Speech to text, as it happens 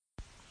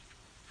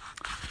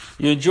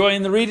You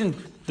enjoying the reading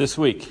this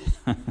week?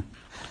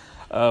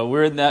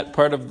 We're in that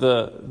part of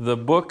the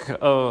book,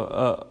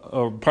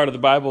 or part of the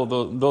Bible,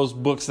 those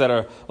books that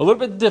are a little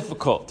bit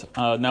difficult.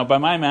 Now, by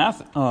my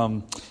math,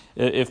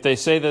 if they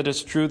say that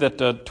it's true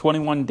that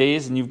 21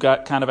 days and you've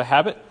got kind of a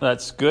habit,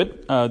 that's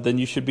good. Then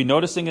you should be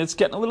noticing it's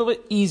getting a little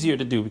bit easier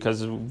to do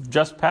because we've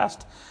just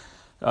passed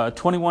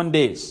 21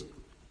 days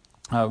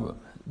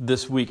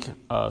this week.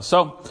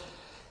 So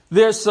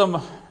there's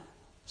some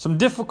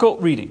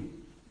difficult reading,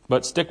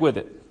 but stick with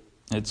it.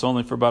 It's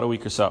only for about a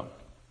week or so,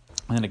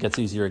 and then it gets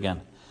easier again.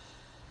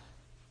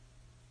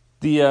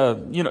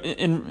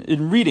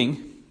 In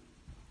reading,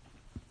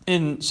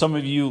 some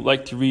of you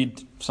like to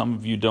read, some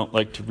of you don't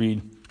like to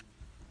read.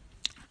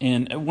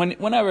 And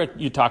whenever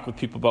you talk with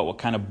people about what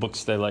kind of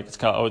books they like,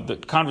 the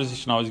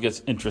conversation always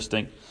gets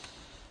interesting.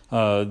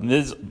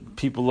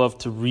 People love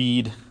to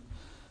read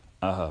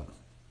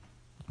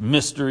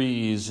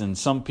mysteries, and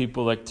some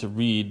people like to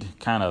read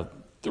kind of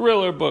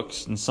thriller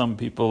books, and some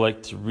people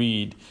like to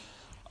read.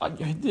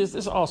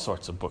 There's all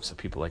sorts of books that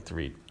people like to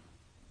read.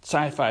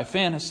 Sci-fi,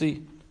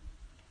 fantasy.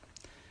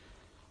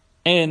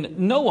 And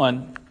no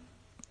one,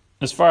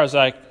 as far as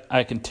I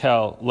can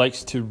tell,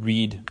 likes to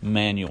read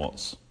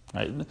manuals.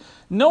 Right?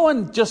 No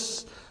one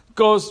just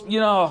goes,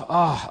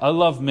 I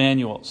love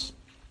manuals.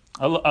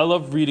 I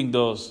love reading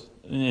those.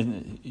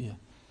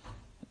 Who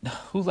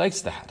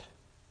likes that?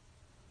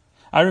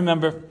 I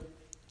remember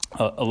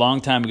a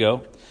long time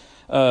ago,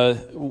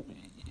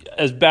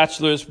 as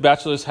bachelors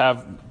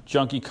have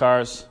junky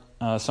cars.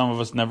 Some of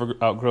us never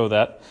outgrow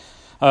that.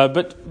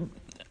 But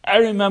I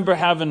remember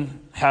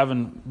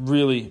having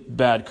really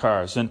bad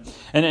cars. And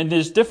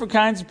there's different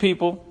kinds of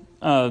people.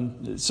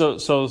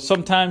 So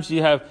sometimes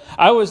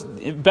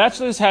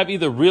bachelors have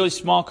either really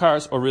small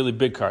cars or really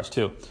big cars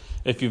too,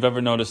 if you've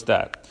ever noticed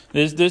that.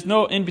 There's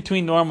no in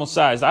between normal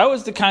size. I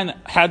was the kind that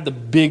had the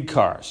big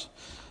cars.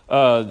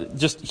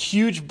 Just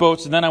huge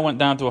boats, and then I went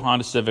down to a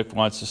Honda Civic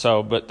once or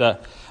so.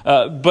 But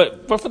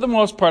for the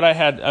most part, I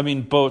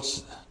had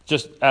boats,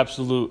 just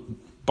absolute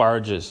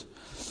barges,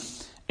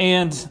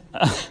 and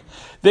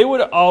they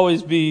would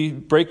always be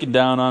breaking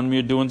down on me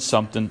or doing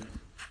something,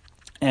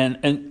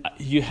 and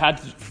you had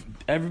to.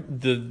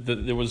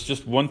 There was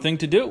just one thing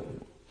to do,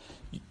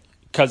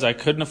 because I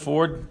couldn't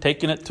afford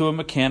taking it to a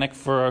mechanic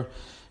for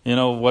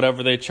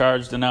whatever they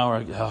charged an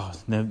hour.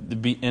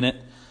 They'd be in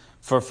it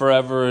for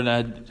forever, and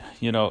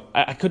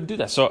I couldn't do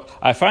that. So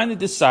I finally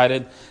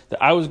decided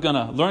that I was going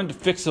to learn to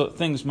fix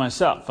things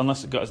myself,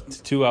 unless it got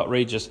too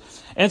outrageous.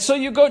 And so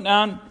you go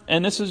down,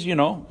 and this is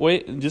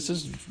this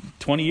is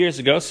 20 years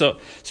ago. So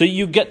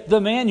you get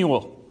the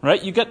manual,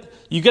 right? You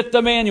get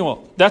the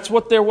manual. That's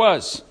what there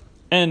was.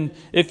 And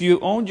if you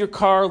owned your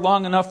car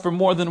long enough for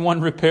more than one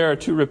repair or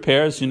two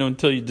repairs,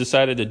 until you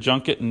decided to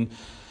junk it and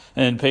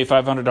pay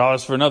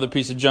 $500 for another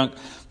piece of junk,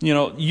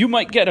 you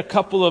might get a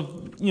couple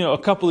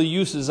of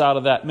uses out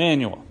of that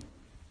manual.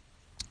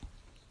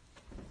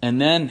 And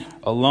then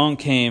along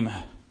came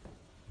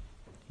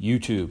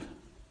YouTube,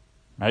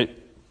 right?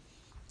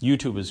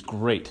 YouTube is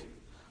great.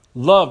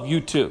 Love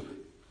YouTube.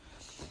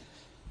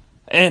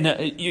 And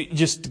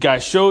the guy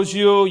shows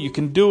you, you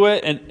can do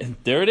it, and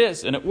there it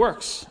is, and it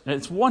works. And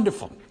it's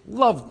wonderful.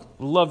 Love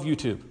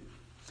YouTube.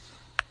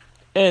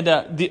 And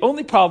the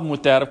only problem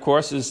with that, of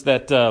course, is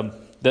that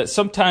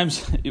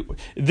sometimes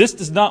this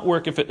does not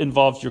work if it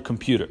involves your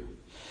computer.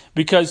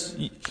 Because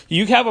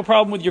you have a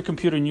problem with your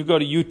computer and you go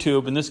to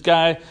YouTube, and this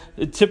guy,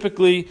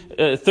 typically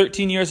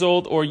 13 years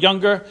old or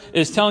younger,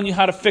 is telling you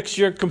how to fix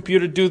your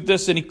computer, do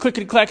this, and he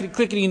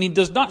clickety, and he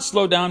does not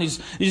slow down. He's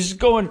just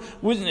going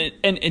with it,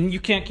 and you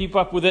can't keep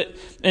up with it.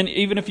 And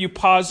even if you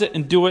pause it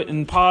and do it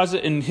and pause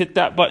it and hit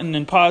that button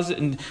and pause it,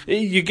 and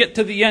you get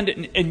to the end,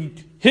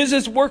 and his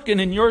is working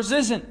and yours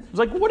isn't. It's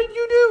like, what did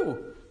you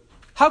do?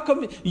 How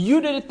come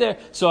you did it there?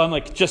 So I'm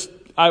like,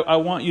 I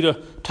want you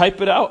to type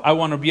it out. I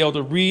want to be able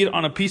to read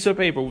on a piece of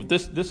paper.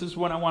 This is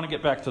when I want to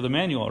get back to the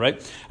manual, right?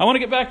 I want to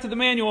get back to the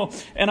manual,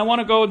 and I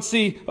want to go and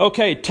see,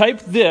 okay, type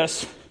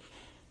this,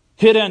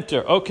 hit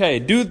enter. Okay,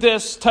 do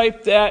this,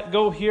 type that,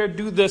 go here,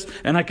 do this.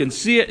 And I can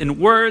see it in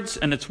words,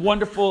 and it's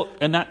wonderful,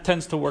 and that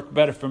tends to work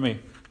better for me.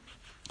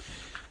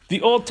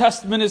 The Old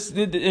Testament is,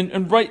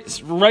 and right,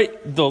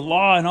 the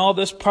law and all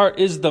this part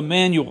is the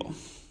manual.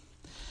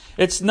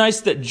 It's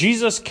nice that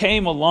Jesus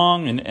came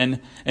along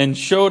and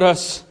showed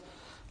us.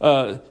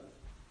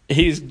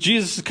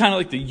 Jesus is kind of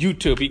like the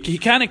YouTube. He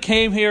kind of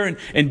came here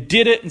and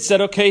did it and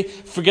said, okay,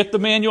 forget the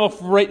manual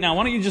for right now.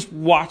 Why don't you just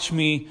watch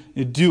me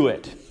do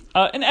it?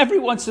 And every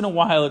once in a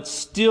while, it's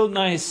still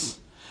nice.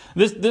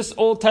 This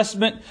Old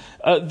Testament,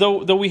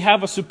 though we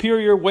have a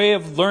superior way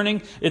of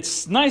learning,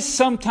 it's nice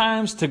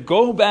sometimes to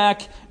go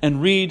back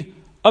and read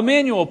a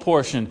manual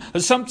portion,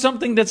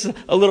 something that's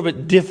a little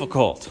bit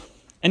difficult,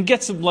 and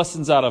get some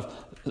lessons out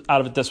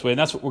of it this way. And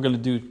that's what we're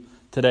going to do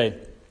today.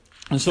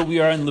 And so we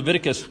are in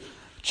Leviticus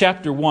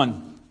chapter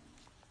 1.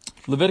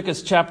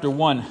 Leviticus chapter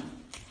 1.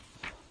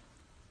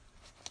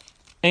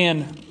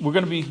 And we're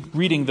going to be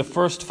reading the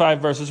first 5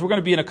 verses. We're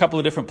going to be in a couple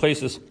of different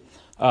places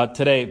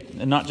today,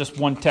 and not just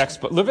one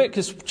text, but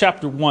Leviticus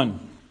chapter 1.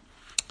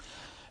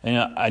 And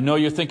I know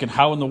you're thinking,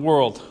 how in the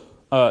world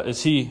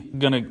is he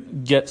going to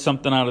get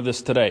something out of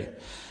this today?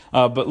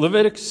 But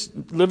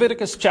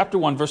Leviticus chapter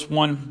 1, verse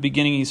 1,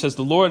 beginning, he says,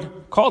 the Lord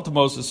called to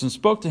Moses and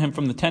spoke to him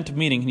from the tent of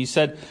meeting. And he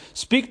said,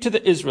 speak to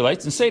the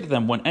Israelites and say to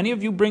them, when any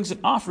of you brings an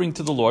offering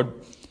to the Lord,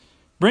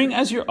 bring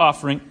as your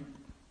offering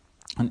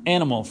an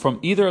animal from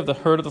either of the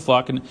herd of the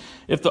flock. And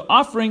if the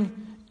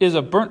offering is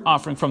a burnt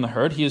offering from the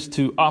herd, he is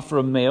to offer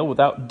a male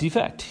without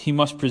defect. He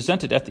must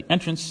present it at the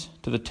entrance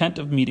to the tent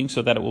of meeting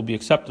so that it will be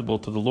acceptable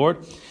to the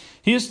Lord.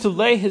 He is to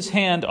lay his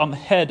hand on the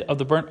head of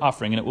the burnt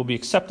offering, and it will be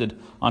accepted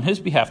on his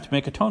behalf to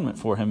make atonement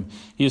for him.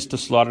 He is to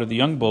slaughter the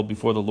young bull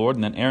before the Lord,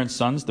 and then Aaron's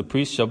sons, the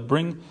priests, shall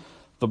bring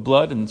the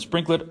blood and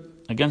sprinkle it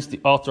against the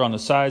altar on the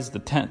sides of the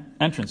tent,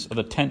 entrance of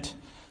the tent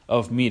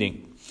of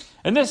meeting.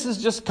 And this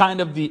is just kind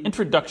of the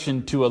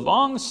introduction to a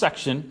long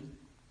section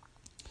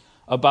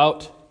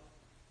about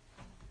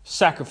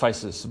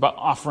sacrifices, about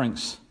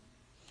offerings.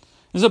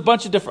 There's a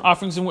bunch of different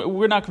offerings, and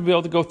we're not going to be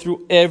able to go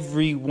through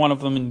every one of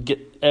them and get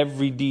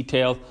every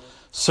detail,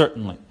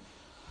 certainly.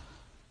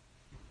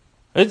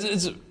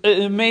 It's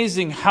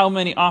amazing how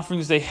many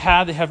offerings they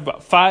have. They have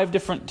about 5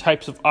 different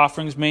types of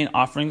offerings, main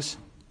offerings.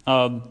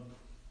 4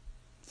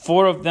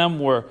 of them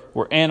were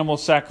animal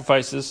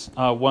sacrifices.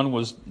 One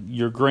was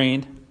your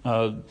grain.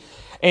 And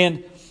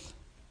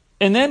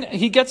then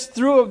he gets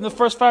through in the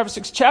first 5 or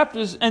 6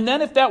 chapters, and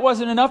then if that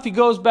wasn't enough, he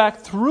goes back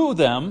through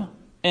them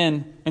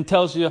and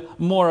tells you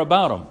more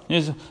about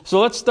them. So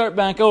let's start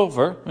back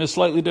over in a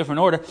slightly different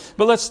order,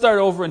 but let's start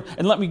over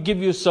and let me give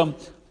you some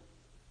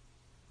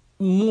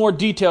more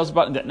details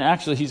about it. And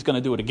actually, he's going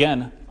to do it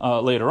again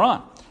later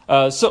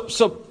on.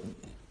 So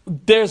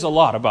there's a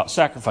lot about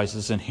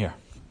sacrifices in here.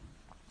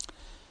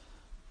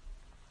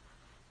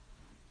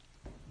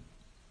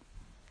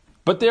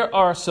 But there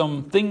are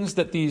some things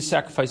that these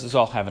sacrifices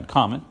all have in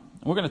common.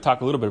 We're going to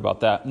talk a little bit about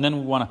that, and then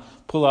we want to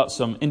pull out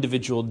some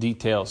individual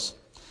details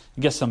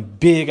and get some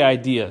big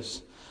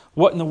ideas.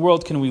 What in the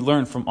world can we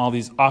learn from all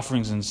these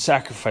offerings and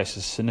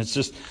sacrifices? And it's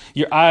just,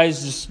 your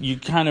eyes, you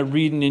kind of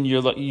reading and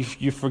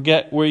you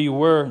forget where you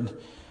were. And,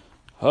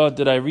 oh,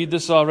 did I read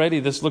this already?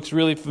 This looks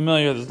really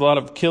familiar. There's a lot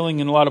of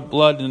killing and a lot of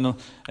blood.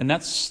 And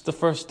that's the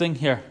first thing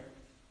here.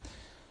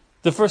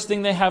 The first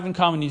thing they have in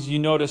common is you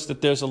notice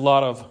that there's a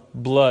lot of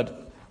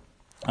blood.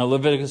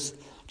 Leviticus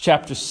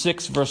chapter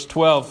 6, verse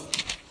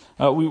 12.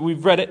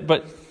 We've read it,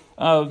 but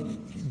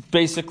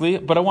basically,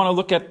 but I want to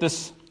look at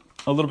this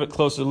a little bit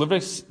closer.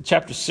 Leviticus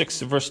chapter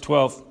 6, verse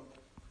 12.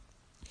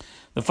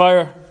 The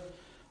fire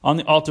on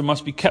the altar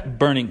must be kept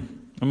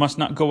burning. It must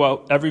not go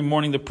out. Every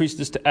morning the priest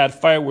is to add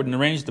firewood and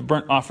arrange the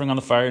burnt offering on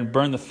the fire and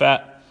burn the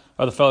fat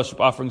or the fellowship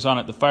offerings on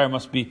it. The fire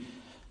must be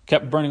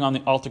kept burning on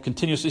the altar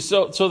continuously.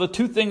 So the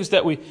 2 things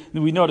that we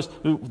noticed,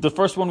 the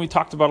first one we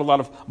talked about a lot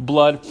of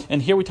blood, and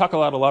here we talk a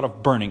lot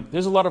of burning.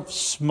 There's a lot of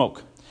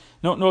smoke.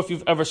 I don't know if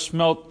you've ever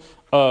smelled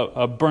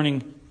a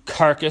burning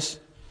carcass,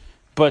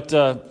 but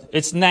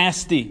it's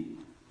nasty.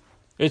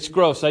 It's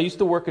gross. I used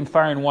to work in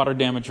fire and water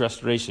damage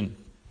restoration.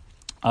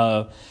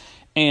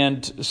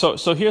 And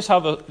so here's how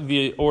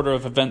the order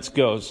of events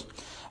goes.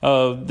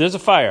 There's a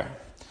fire.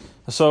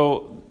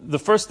 So the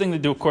first thing they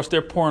do, of course,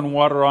 they're pouring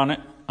water on it.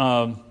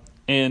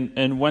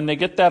 And when they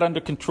get that under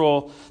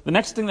control, the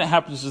next thing that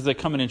happens is they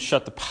come in and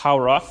shut the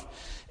power off,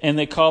 and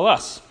they call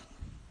us.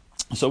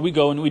 So we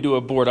go and we do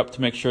a board up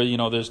to make sure,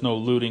 there's no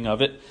looting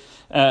of it.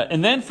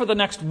 And then for the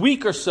next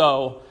week or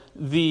so,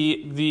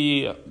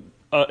 the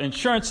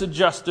insurance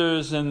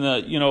adjusters and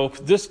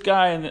this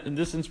guy and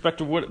this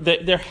inspector,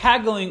 they're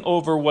haggling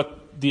over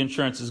what the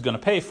insurance is going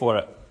to pay for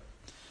it.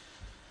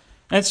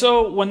 And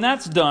so when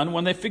that's done,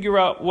 when they figure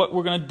out what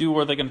we're going to do,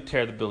 are they going to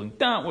tear the building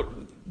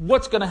down?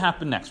 What's going to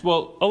happen next?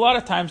 Well, a lot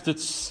of times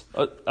it's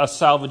a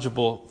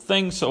salvageable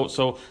thing,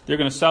 so they're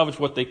going to salvage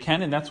what they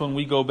can, and that's when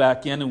we go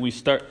back in and we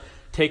start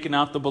taking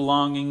out the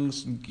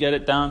belongings, and get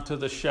it down to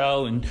the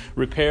shell, and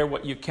repair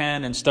what you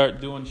can, and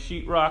start doing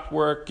sheetrock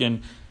work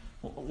and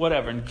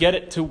whatever, and get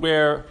it to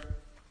where,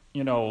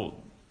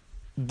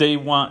 they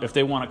want. If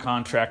they want a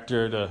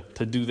contractor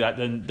to do that,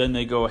 then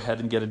they go ahead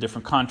and get a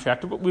different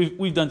contractor. But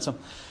we've done some.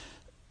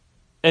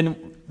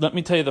 And let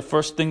me tell you the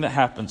first thing that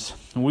happens.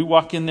 When we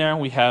walk in there,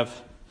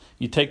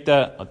 you take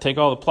all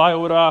the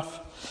plywood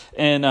off,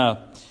 and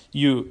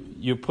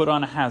you put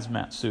on a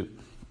hazmat suit.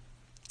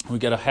 We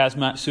get a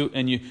hazmat suit,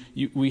 and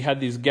we had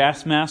these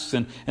gas masks,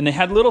 and they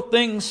had little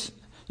things.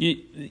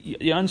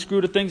 You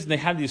unscrew the things, and they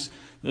have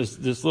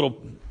this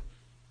little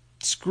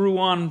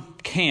screw-on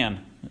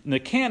can. And the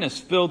can is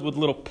filled with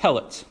little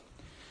pellets,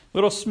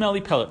 little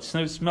smelly pellets.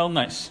 They smell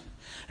nice.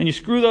 And you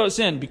screw those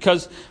in,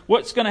 because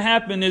what's going to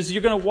happen is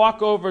you're going to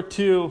walk over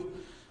to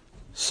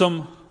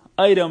some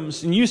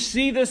items, and you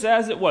see this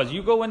as it was.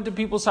 You go into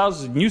people's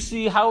houses, and you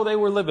see how they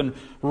were living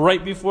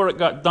right before it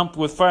got dumped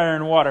with fire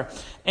and water.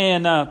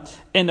 And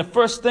the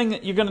first thing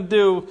that you're going to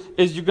do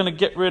is you're going to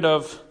get rid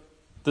of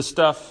the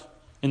stuff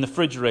in the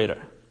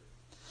refrigerator.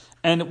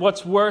 And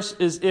what's worse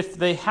is if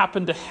they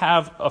happen to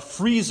have a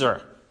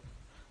freezer.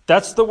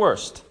 That's the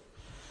worst.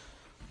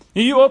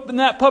 You open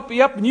that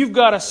puppy up and you've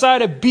got a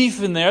side of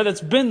beef in there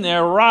that's been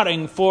there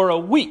rotting for a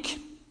week.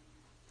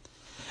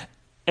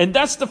 And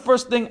that's the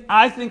first thing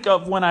I think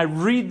of when I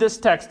read this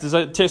text, is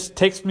it just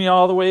takes me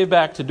all the way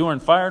back to doing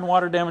fire and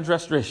water damage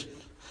restoration.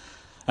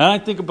 And I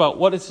think about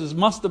what it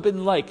must have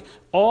been like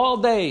all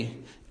day,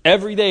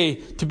 every day,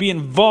 to be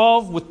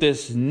involved with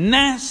this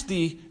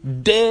nasty,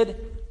 dead,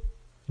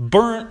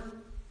 burnt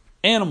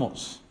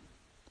animals.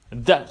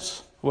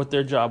 That's what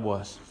their job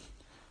was.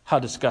 How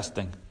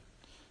disgusting.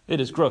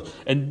 It is gross.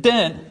 And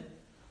then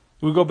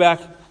we go back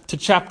to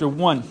chapter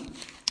 1,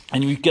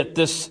 and we get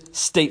this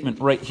statement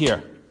right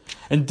here.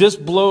 And this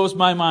blows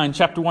my mind.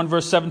 Chapter 1,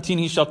 verse 17,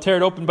 he shall tear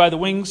it open by the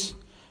wings,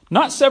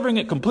 not severing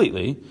it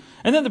completely.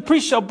 And then the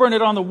priest shall burn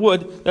it on the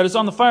wood that is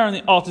on the fire on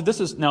the altar. This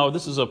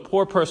is a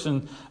poor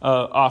person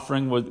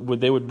offering.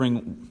 They would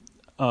bring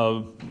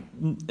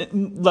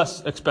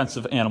less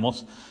expensive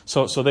animals.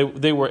 So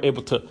they were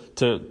able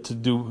to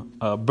do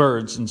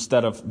birds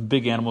instead of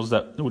big animals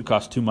that would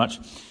cost too much.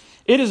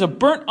 It is a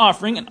burnt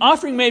offering, an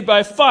offering made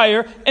by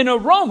fire, an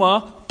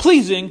aroma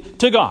pleasing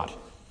to God.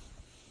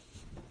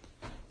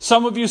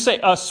 Some of you say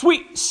a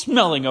sweet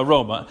smelling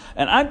aroma.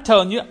 And I'm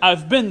telling you,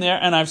 I've been there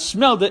and I've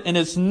smelled it, and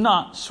it's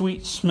not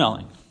sweet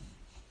smelling.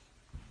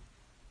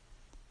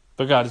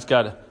 But God has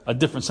got a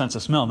different sense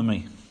of smell than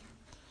me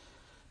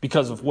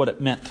because of what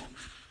it meant.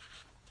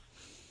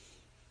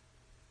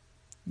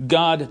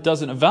 God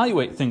doesn't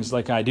evaluate things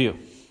like I do.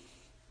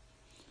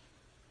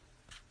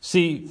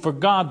 See, for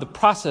God, the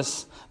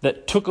process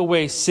that took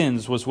away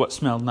sins was what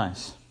smelled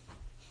nice.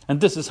 And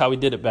this is how he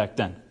did it back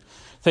then.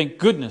 Thank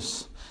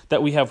goodness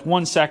that we have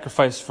one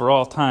sacrifice for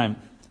all time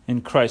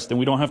in Christ, and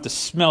we don't have to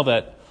smell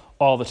that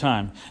all the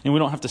time, and we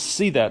don't have to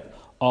see that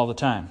all the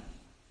time.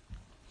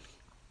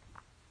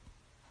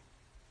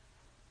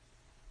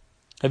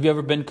 Have you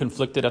ever been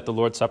conflicted at the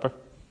Lord's Supper?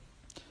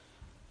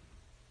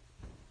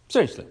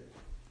 Seriously.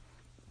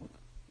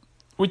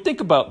 We think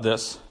about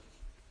this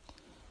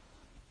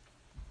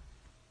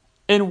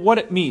and what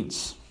it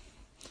means.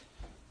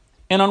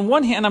 And on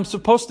one hand, I'm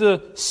supposed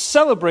to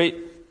celebrate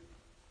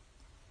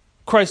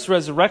Christ's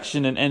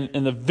resurrection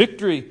and the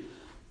victory.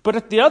 But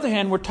at the other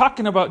hand, we're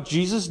talking about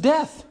Jesus'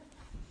 death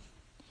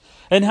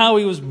and how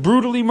he was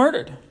brutally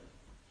murdered.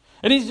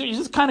 And he's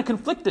just kind of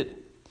conflicted.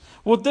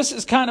 Well, this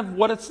is kind of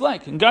what it's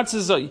like. And God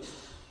says,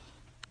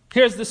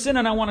 here's the sin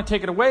and I want to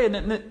take it away. And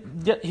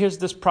then yet here's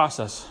this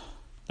process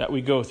that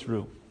we go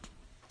through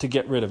to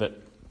get rid of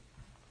it.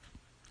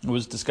 It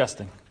was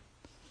disgusting.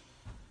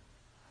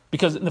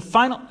 Because in the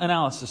final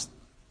analysis,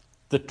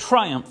 the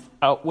triumph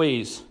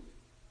outweighs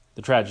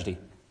the tragedy.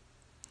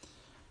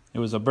 It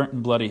was a burnt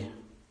and bloody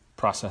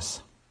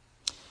process.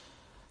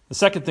 The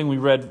second thing we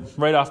read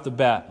right off the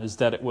bat is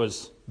that it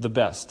was the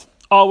best.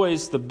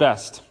 Always the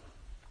best.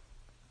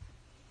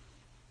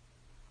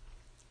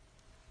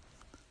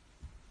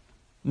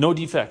 No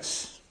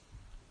defects.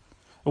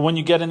 When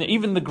you get in there,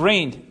 even the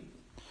grain,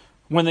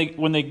 when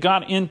they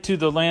got into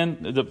the land,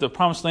 the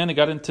promised land, they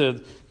got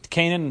into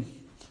Canaan,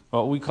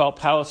 what we call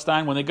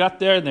Palestine. When they got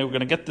there and they were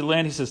going to get the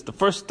land, he says, the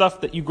first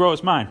stuff that you grow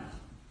is mine.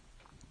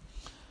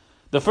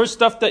 The first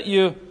stuff that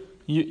you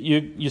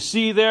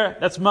see there,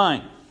 that's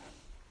mine.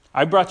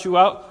 I brought you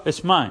out,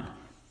 it's mine.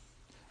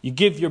 You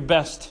give your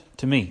best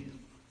to me.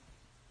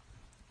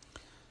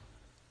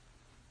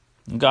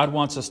 And God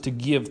wants us to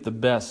give the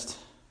best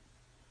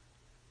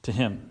to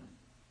him.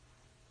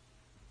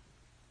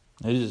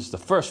 It is the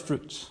first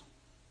fruits.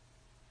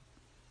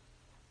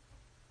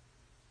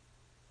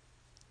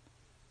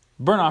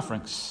 Burnt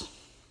offerings.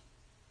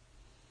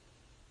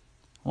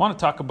 I want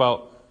to talk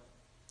about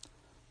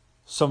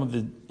some of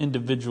the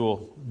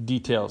individual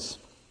details.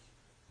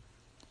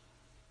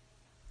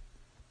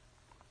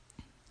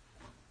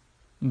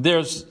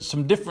 There's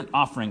some different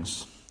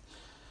offerings.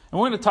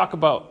 And we're going to talk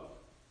about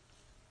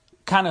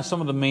kind of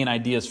some of the main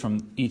ideas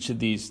from each of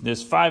these.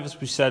 There's 5, as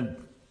we said.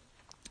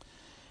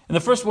 And the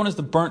first one is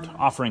the burnt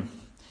offering.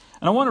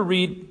 And I want to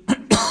read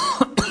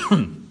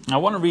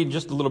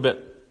just a little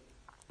bit.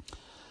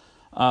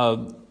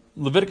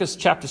 Leviticus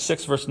chapter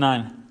 6, verse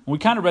 9. We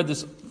kind of read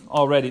this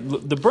already.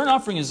 The burnt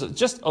offering is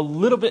just a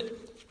little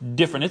bit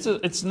different.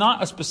 It's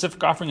not a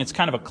specific offering. It's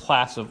kind of a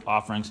class of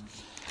offerings.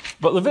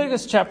 But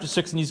Leviticus chapter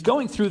 6, and he's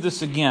going through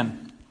this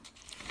again.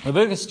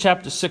 Leviticus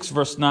chapter 6,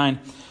 verse 9.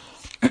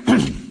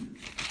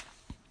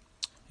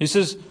 He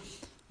says,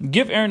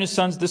 give Aaron and his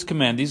sons this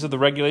command. These are the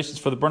regulations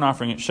for the burnt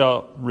offering. It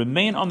shall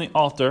remain on the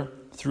altar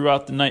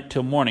throughout the night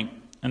till morning,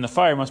 and the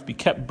fire must be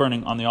kept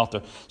burning on the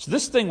altar. So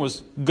this thing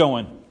was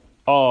going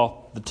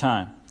all the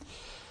time.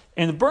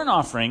 And the burnt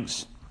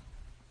offerings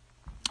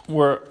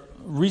were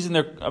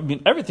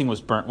everything was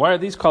burnt. Why are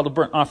these called the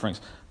burnt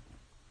offerings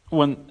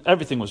when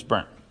everything was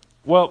burnt?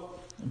 Well,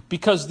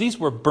 because these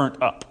were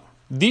burnt up.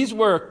 These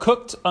were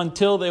cooked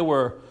until they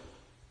were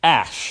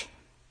ash.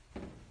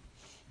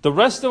 The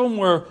rest of them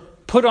were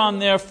put on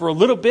there for a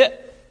little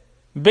bit.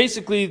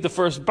 Basically, the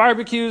first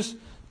barbecues,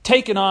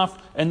 taken off,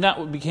 and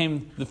that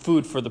became the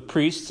food for the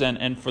priests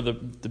and for the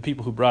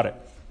people who brought it.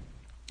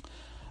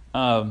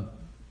 And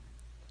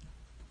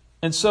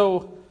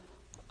so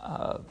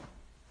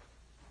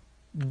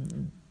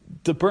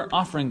the burnt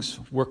offerings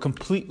were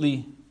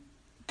completely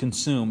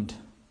consumed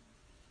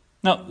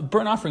Now,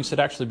 burnt offerings had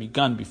actually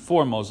begun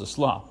before Moses'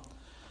 law.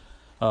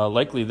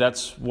 Likely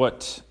that's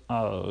what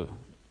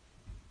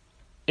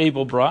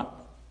Abel brought.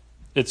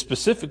 It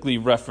specifically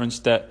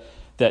referenced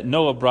that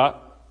Noah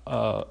brought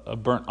a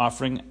burnt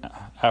offering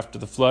after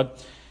the flood,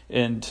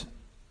 and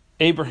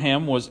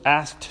Abraham was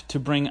asked to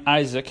bring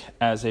Isaac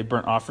as a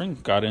burnt offering.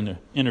 God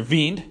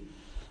intervened,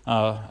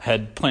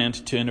 had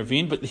planned to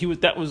intervene, but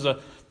that was a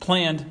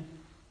planned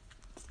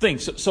thing.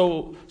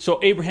 So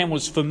Abraham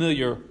was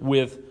familiar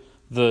with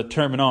the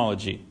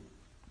terminology.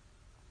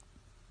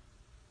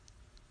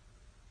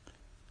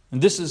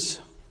 And this is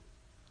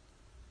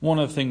one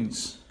of the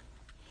things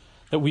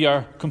that we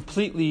are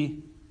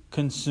completely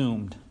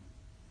consumed.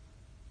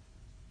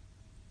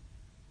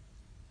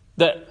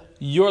 That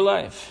your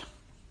life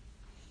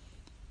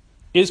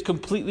is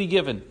completely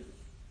given.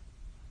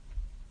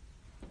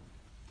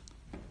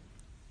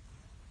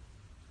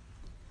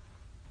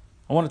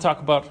 I want to talk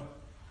about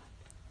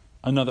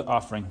another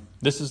offering.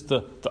 This is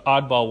the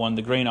oddball one,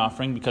 the grain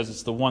offering, because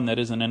it's the one that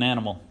isn't an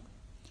animal.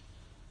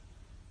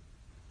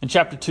 In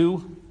chapter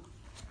 2,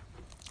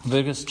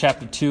 Leviticus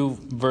chapter 2,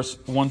 verse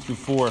 1 through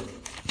 4,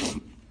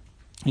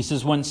 he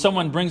says, when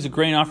someone brings a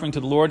grain offering to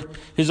the Lord,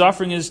 his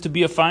offering is to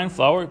be a fine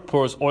flour,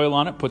 pours oil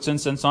on it, puts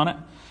incense on it.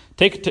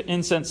 Take it to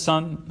incense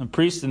son, the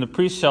priest, and the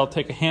priest shall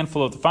take a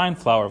handful of the fine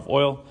flour of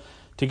oil,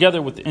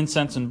 together with the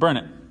incense, and burn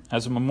it,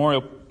 as a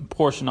memorial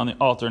portion on the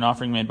altar, an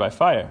offering made by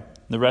fire.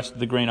 The rest of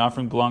the grain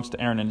offering belongs to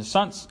Aaron and his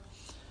sons,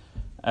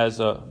 as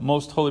a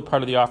most holy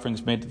part of the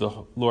offerings made to the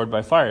Lord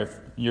by fire. If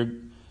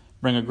you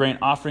bring a grain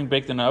offering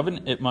baked in an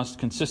oven, it must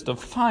consist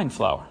of fine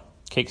flour,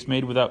 cakes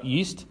made without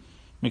yeast,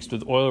 mixed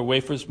with oil, or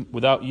wafers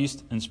without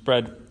yeast, and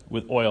spread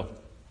with oil.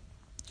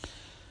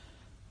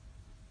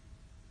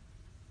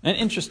 And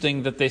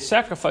interesting that they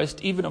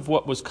sacrificed even of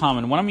what was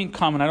common. When I mean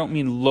common, I don't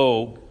mean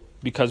low,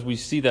 because we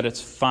see that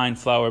it's fine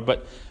flour,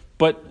 but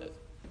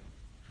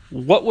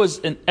what was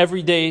an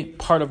everyday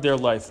part of their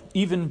life,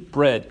 even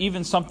bread,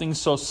 even something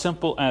so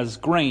simple as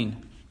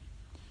grain,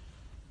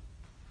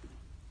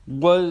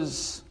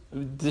 was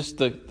just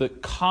the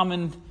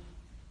common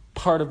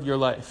part of your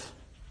life.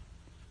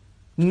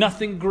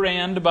 Nothing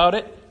grand about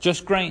it,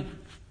 just grain.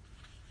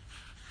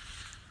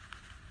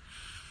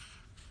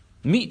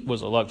 Meat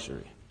was a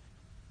luxury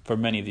for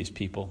many of these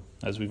people,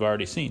 as we've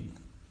already seen.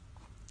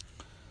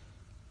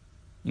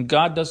 And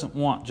God doesn't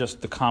want just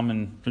the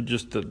common, or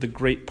just the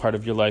great part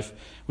of your life.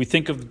 We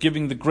think of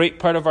giving the great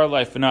part of our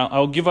life, and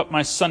I'll give up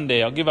my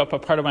Sunday, I'll give up a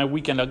part of my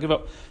weekend, I'll give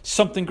up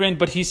something grand.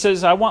 But he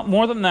says, I want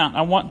more than that.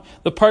 I want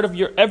the part of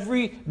your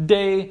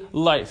everyday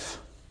life.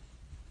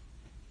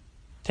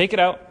 Take it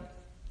out,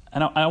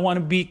 and I want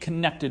to be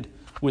connected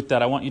with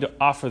that. I want you to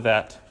offer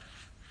that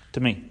to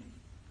me.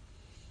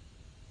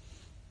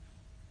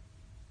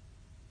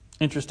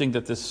 Interesting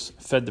that this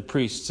fed the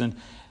priests, and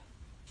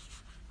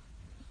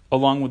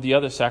along with the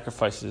other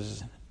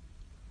sacrifices,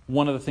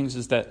 one of the things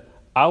is that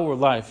our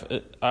lives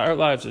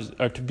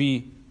are to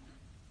be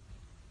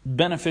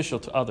beneficial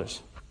to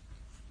others.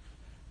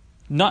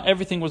 Not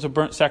everything was a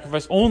burnt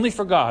sacrifice only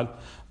for God,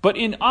 but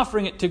in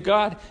offering it to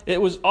God, it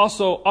was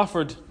also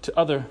offered to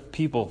other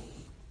people.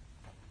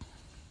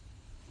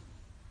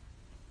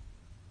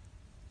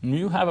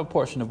 You have a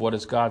portion of what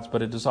is God's,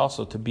 but it is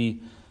also to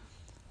be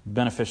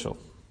beneficial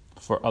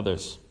for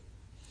others.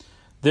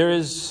 There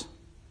is,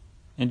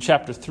 in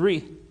chapter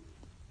 3,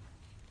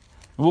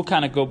 we'll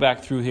kind of go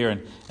back through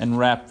here and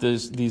wrap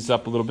these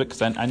up a little bit,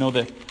 because I know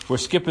that we're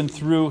skipping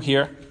through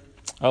here.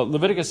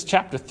 Leviticus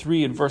chapter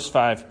 3 and verse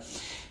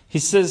 5. He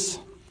says,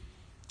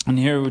 and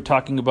here we're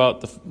talking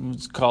about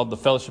what's called the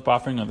fellowship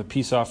offering or the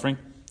peace offering.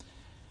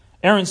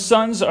 Aaron's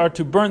sons are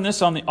to burn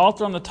this on the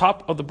altar on the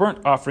top of the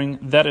burnt offering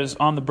that is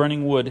on the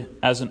burning wood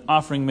as an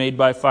offering made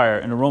by fire,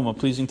 an aroma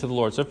pleasing to the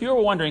Lord. So if you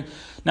were wondering,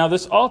 now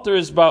this altar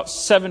is about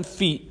 7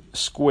 feet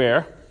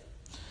square,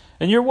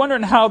 and you're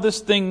wondering how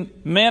this thing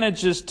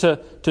manages to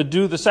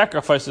do the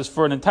sacrifices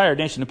for an entire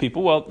nation of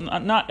people. Well,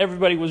 not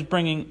everybody was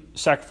bringing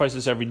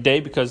sacrifices every day,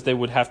 because they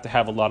would have to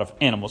have a lot of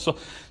animals.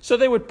 So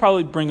they would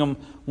probably bring them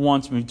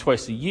once, maybe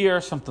twice a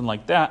year, something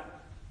like that.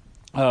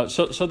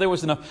 So there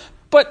was enough.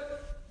 But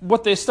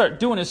what they start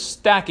doing is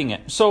stacking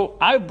it. So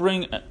I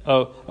bring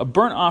a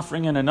burnt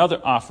offering and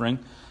another offering.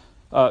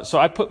 So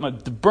I put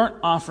the burnt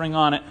offering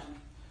on it,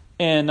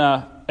 and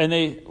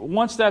they,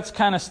 once that's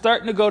kind of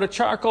starting to go to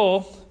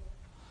charcoal,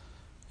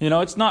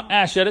 it's not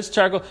ash yet, it's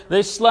charcoal,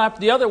 they slap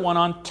the other one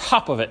on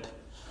top of it.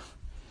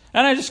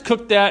 And I just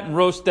cook that and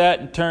roast that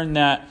and turn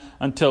that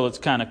until it's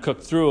kind of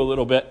cooked through a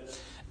little bit.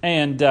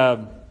 And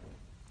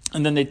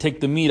then they take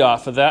the meat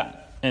off of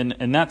that,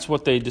 and that's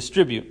what they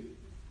distribute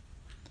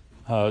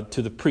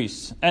to the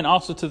priests, and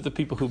also to the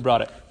people who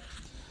brought it.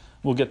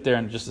 We'll get there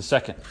in just a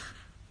second.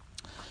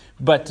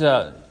 But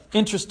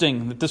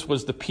interesting that this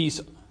was the peace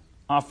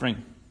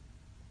offering.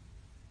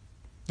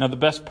 Now, the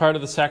best part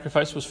of the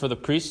sacrifice was for the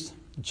priests.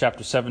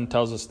 Chapter 7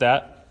 tells us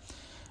that,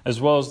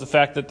 as well as the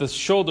fact that the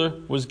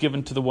shoulder was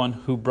given to the one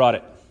who brought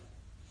it.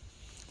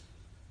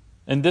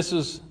 And this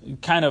is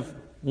kind of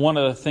one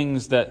of the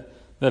things that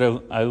that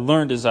I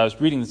learned as I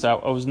was reading this, I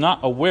was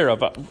not aware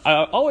of.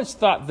 I always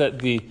thought that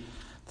the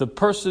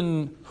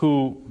person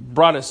who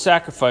brought the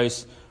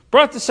sacrifice,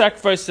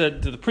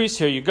 said to the priest,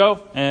 here you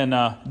go, and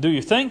do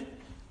your thing,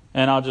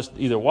 and I'll just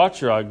either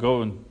watch or I'll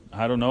go and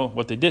I don't know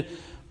what they did.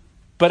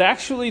 But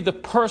actually the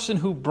person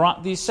who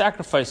brought these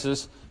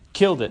sacrifices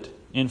killed it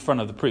in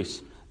front of the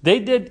priest. They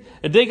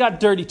got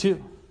dirty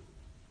too.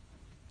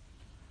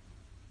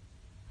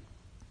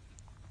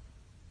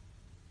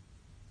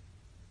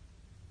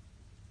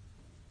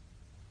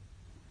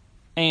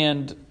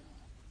 And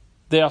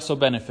they also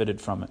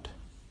benefited from it.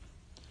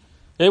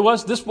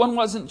 This one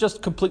wasn't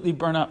just completely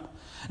burnt up.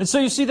 And so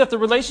you see that the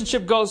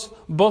relationship goes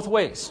both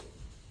ways.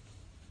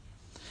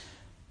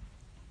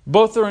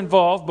 Both are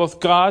involved, both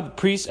God, the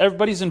priest,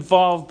 everybody's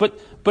involved,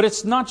 but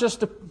it's not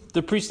just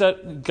the priest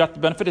that got the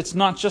benefit, it's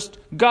not just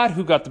God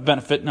who got the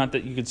benefit, not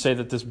that you could say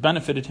that this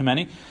benefited him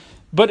any,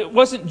 but it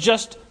wasn't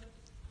just,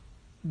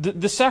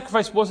 the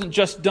sacrifice wasn't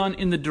just done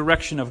in the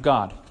direction of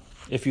God,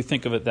 if you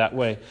think of it that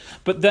way,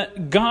 but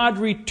that God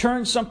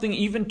returned something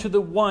even to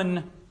the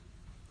one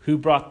who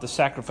brought the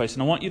sacrifice.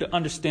 And I want you to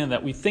understand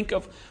that. We think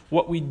of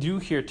what we do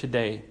here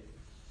today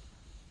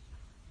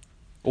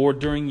or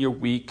during your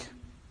week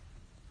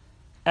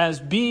as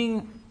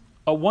being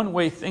a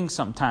one-way thing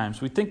sometimes.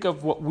 We think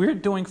of what we're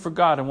doing for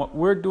God and what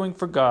we're doing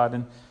for God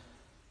and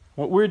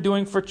what we're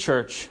doing for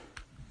church.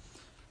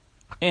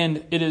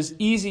 And it is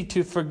easy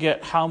to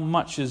forget how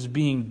much is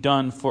being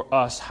done for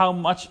us, how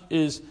much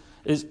is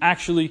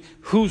actually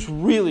who's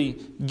really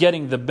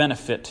getting the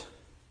benefit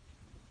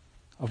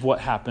of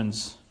what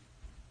happens.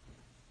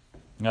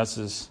 God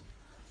says,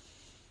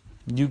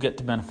 you get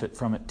to benefit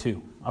from it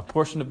too. A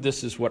portion of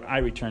this is what I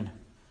return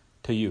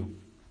to you.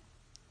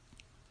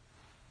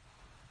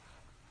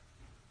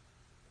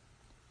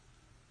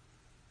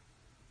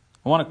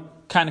 I want to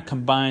kind of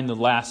combine the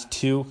last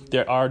two.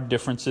 There are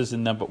differences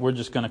in them, but we're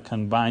just going to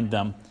combine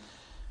them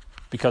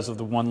because of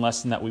the one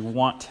lesson that we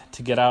want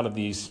to get out of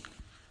these.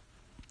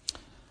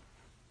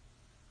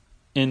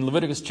 In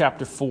Leviticus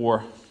chapter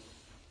 4,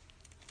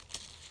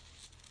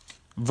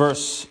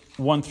 verse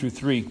 1 through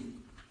 3,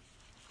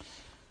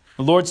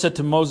 the Lord said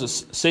to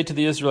Moses, say to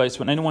the Israelites,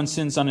 when anyone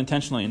sins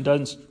unintentionally and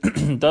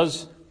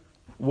does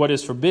what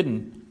is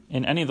forbidden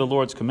in any of the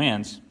Lord's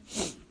commands,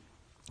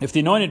 if the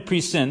anointed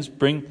priest sins,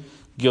 bring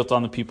guilt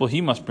on the people,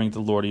 he must bring to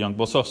the Lord a young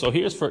bull. So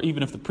here's for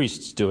even if the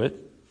priests do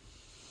it.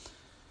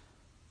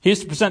 He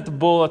is to present the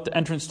bull at the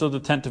entrance to the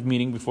tent of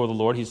meeting before the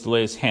Lord. He is to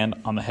lay his hand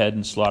on the head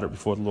and slaughter it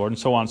before the Lord, and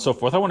so on and so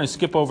forth. I want to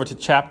skip over to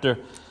chapter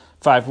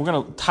 5. We're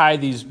going to tie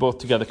these both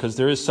together because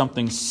there is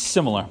something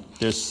similar.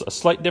 There's a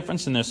slight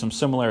difference and there's some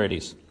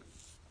similarities.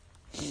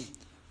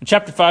 In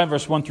chapter 5,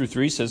 verse 1 through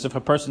 3 says, if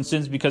a person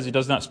sins because he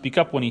does not speak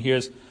up when he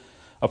hears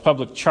a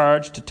public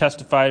charge to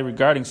testify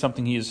regarding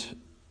something he has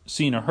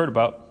seen or heard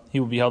about, he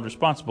will be held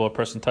responsible. A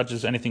person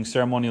touches anything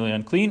ceremonially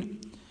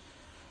unclean,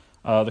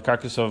 the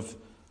carcass of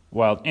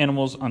wild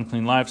animals,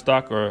 unclean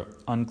livestock, or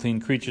unclean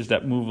creatures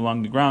that move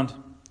along the ground,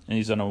 and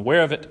he's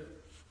unaware of it,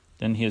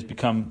 then he has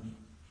become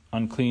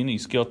unclean,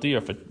 he's guilty. Or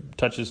if it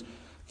touches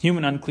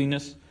human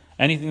uncleanness,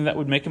 anything that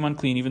would make him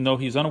unclean, even though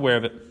he's unaware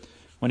of it,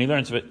 when he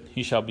learns of it,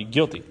 he shall be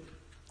guilty.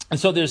 And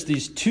so there's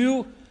these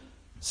two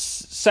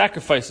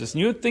sacrifices.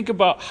 And you think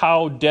about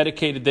how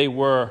dedicated they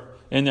were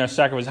in their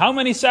sacrifice. How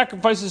many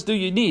sacrifices do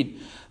you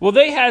need? Well,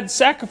 they had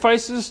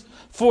sacrifices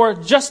for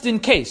just in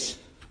case.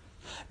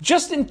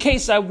 Just in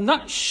case I'm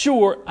not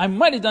sure, I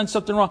might have done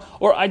something wrong.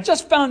 Or I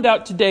just found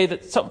out today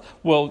that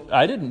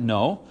I didn't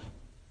know.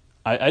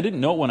 I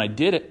didn't know when I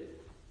did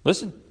it.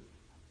 Listen.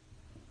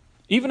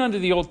 Even under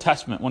the Old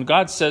Testament, when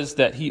God says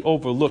that he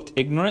overlooked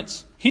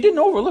ignorance, he didn't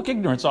overlook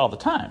ignorance all the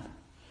time.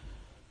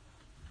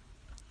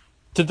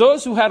 To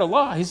those who had a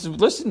law, he said,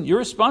 listen, you're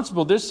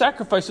responsible. There's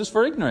sacrifices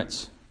for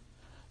ignorance.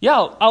 Yeah,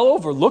 I'll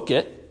overlook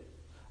it.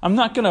 I'm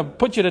not going to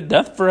put you to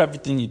death for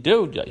everything you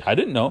do. I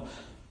didn't know.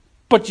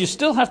 But you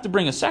still have to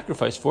bring a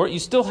sacrifice for it. You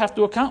still have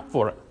to account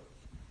for it.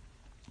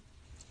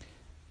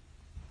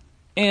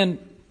 And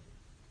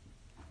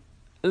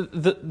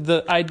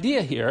the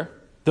idea here,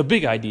 the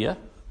big idea,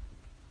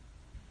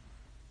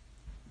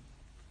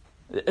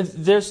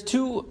 there's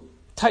two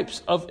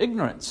types of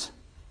ignorance.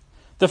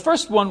 The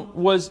first one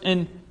was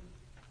in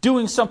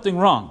doing something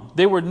wrong.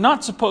 They were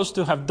not supposed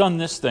to have done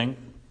this thing,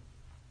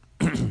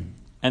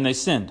 and they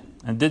sinned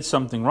and did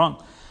something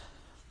wrong.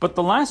 But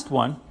the last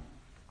one,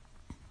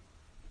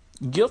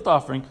 guilt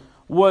offering,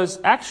 was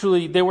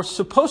actually they were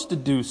supposed to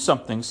do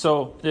something.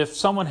 So if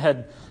someone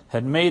had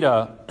made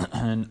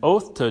an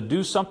oath to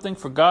do something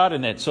for God,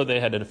 and so they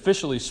had it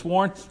officially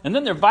sworn, and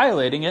then they're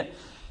violating it,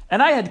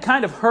 and I had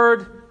kind of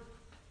heard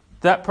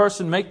that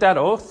person make that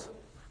oath,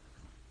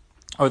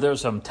 or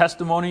there's some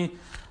testimony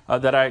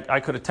that I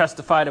could have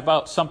testified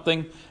about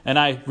something, and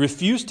I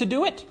refused to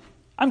do it,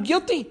 I'm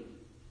guilty.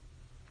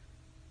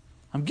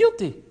 I'm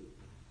guilty.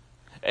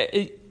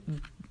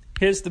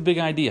 Here's the big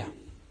idea.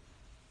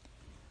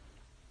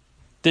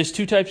 There's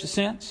two types of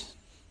sins.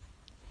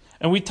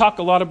 And we talk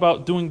a lot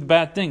about doing the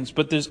bad things,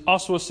 but there's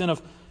also a sin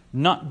of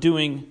not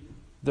doing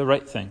the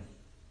right thing.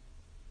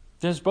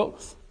 There's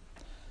both.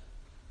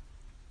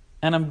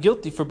 And I'm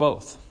guilty for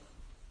both,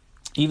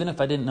 even if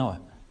I didn't know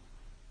it.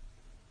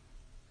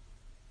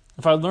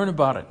 If I learn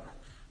about it,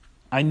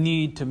 I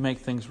need to make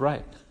things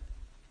right.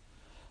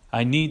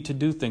 I need to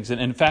do things.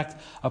 And in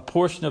fact, a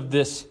portion of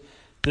this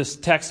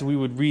text we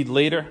would read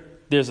later,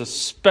 there's a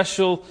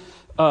special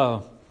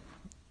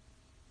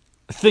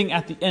thing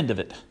at the end of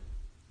it.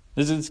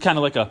 This is kind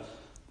of like an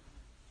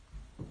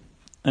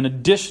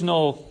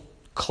additional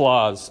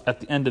clause at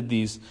the end of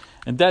these,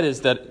 and that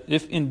is that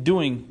if in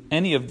doing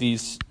any of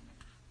these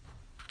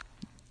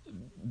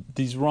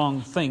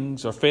wrong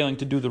things or failing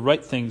to do the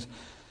right things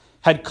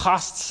had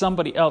cost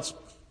somebody else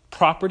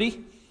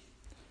property,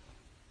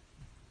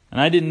 and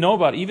I didn't know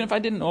about it, even if I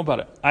didn't know about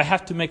it, I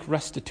have to make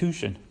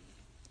restitution.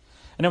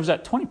 And it was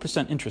at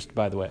 20% interest,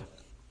 by the way.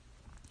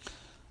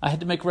 I had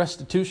to make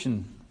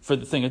restitution for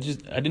the thing. I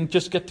didn't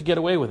just get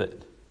away with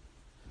it.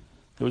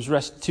 There was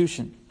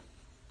restitution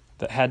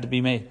that had to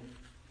be made.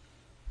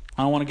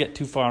 I don't want to get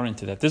too far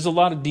into that. There's a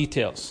lot of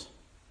details,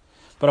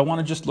 but I want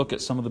to just look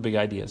at some of the big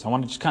ideas. I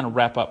want to just kind of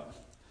wrap up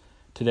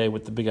today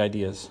with the big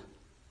ideas.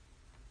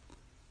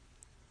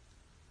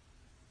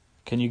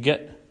 Can you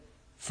get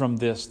from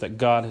this that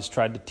God has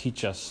tried to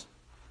teach us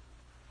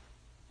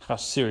how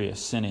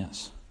serious sin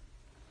is?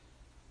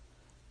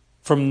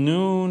 From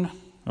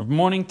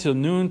morning till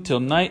noon till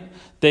night,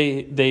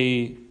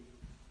 they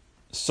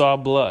saw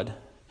blood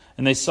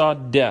and they saw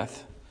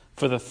death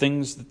for the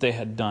things that they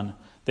had done.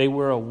 They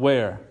were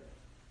aware.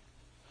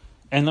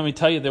 And let me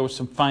tell you, there were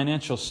some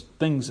financial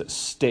things at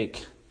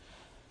stake.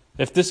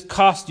 If this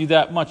cost you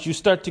that much, you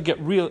start to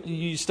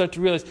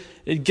realize,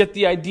 get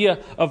the idea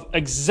of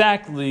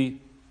exactly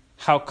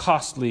how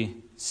costly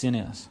sin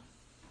is.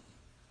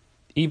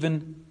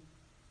 Even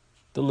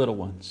the little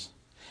ones,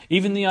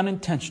 even the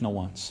unintentional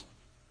ones.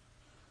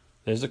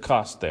 There's a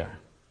cost there.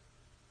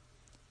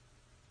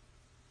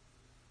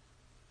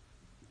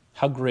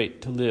 How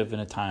great to live in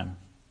a time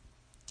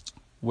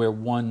where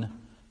one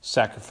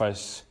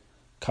sacrifice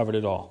covered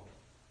it all.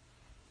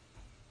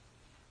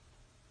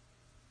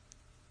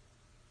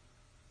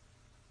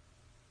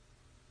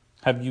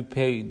 Have you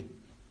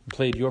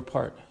played your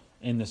part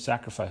in the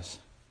sacrifice?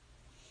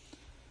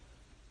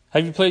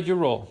 Have you played your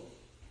role?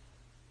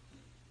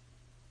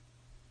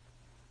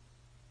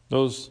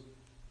 Those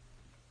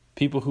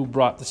people who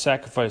brought the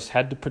sacrifice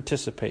had to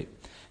participate,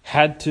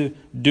 had to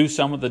do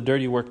some of the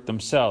dirty work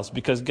themselves,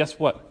 because guess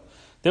what?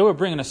 They were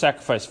bringing a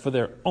sacrifice for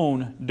their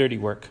own dirty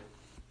work,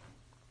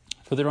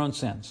 for their own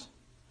sins.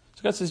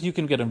 So God says you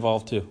can get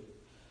involved too.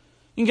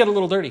 You can get a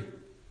little dirty.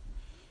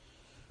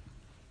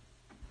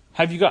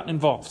 Have you gotten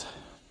involved?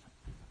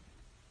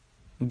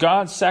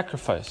 God's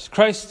sacrifice,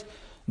 Christ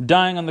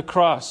dying on the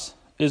cross,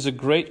 is a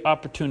great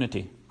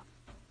opportunity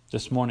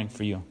this morning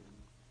for you.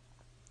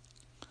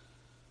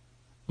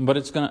 But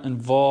it's going to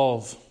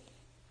involve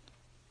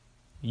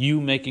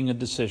you making a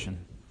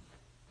decision.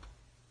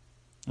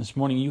 This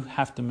morning you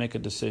have to make a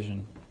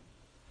decision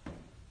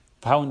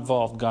of how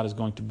involved God is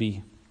going to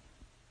be.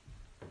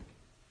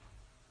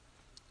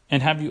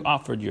 And have you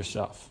offered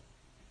yourself?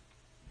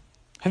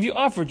 Have you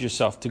offered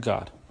yourself to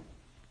God?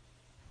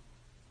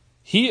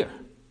 Here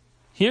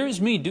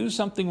is me, do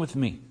something with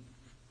me.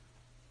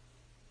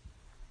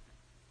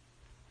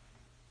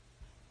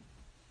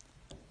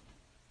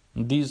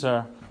 And these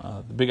are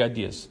the big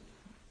ideas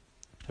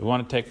we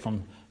want to take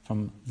from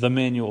the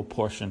manual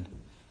portion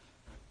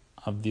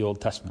of the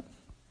Old Testament.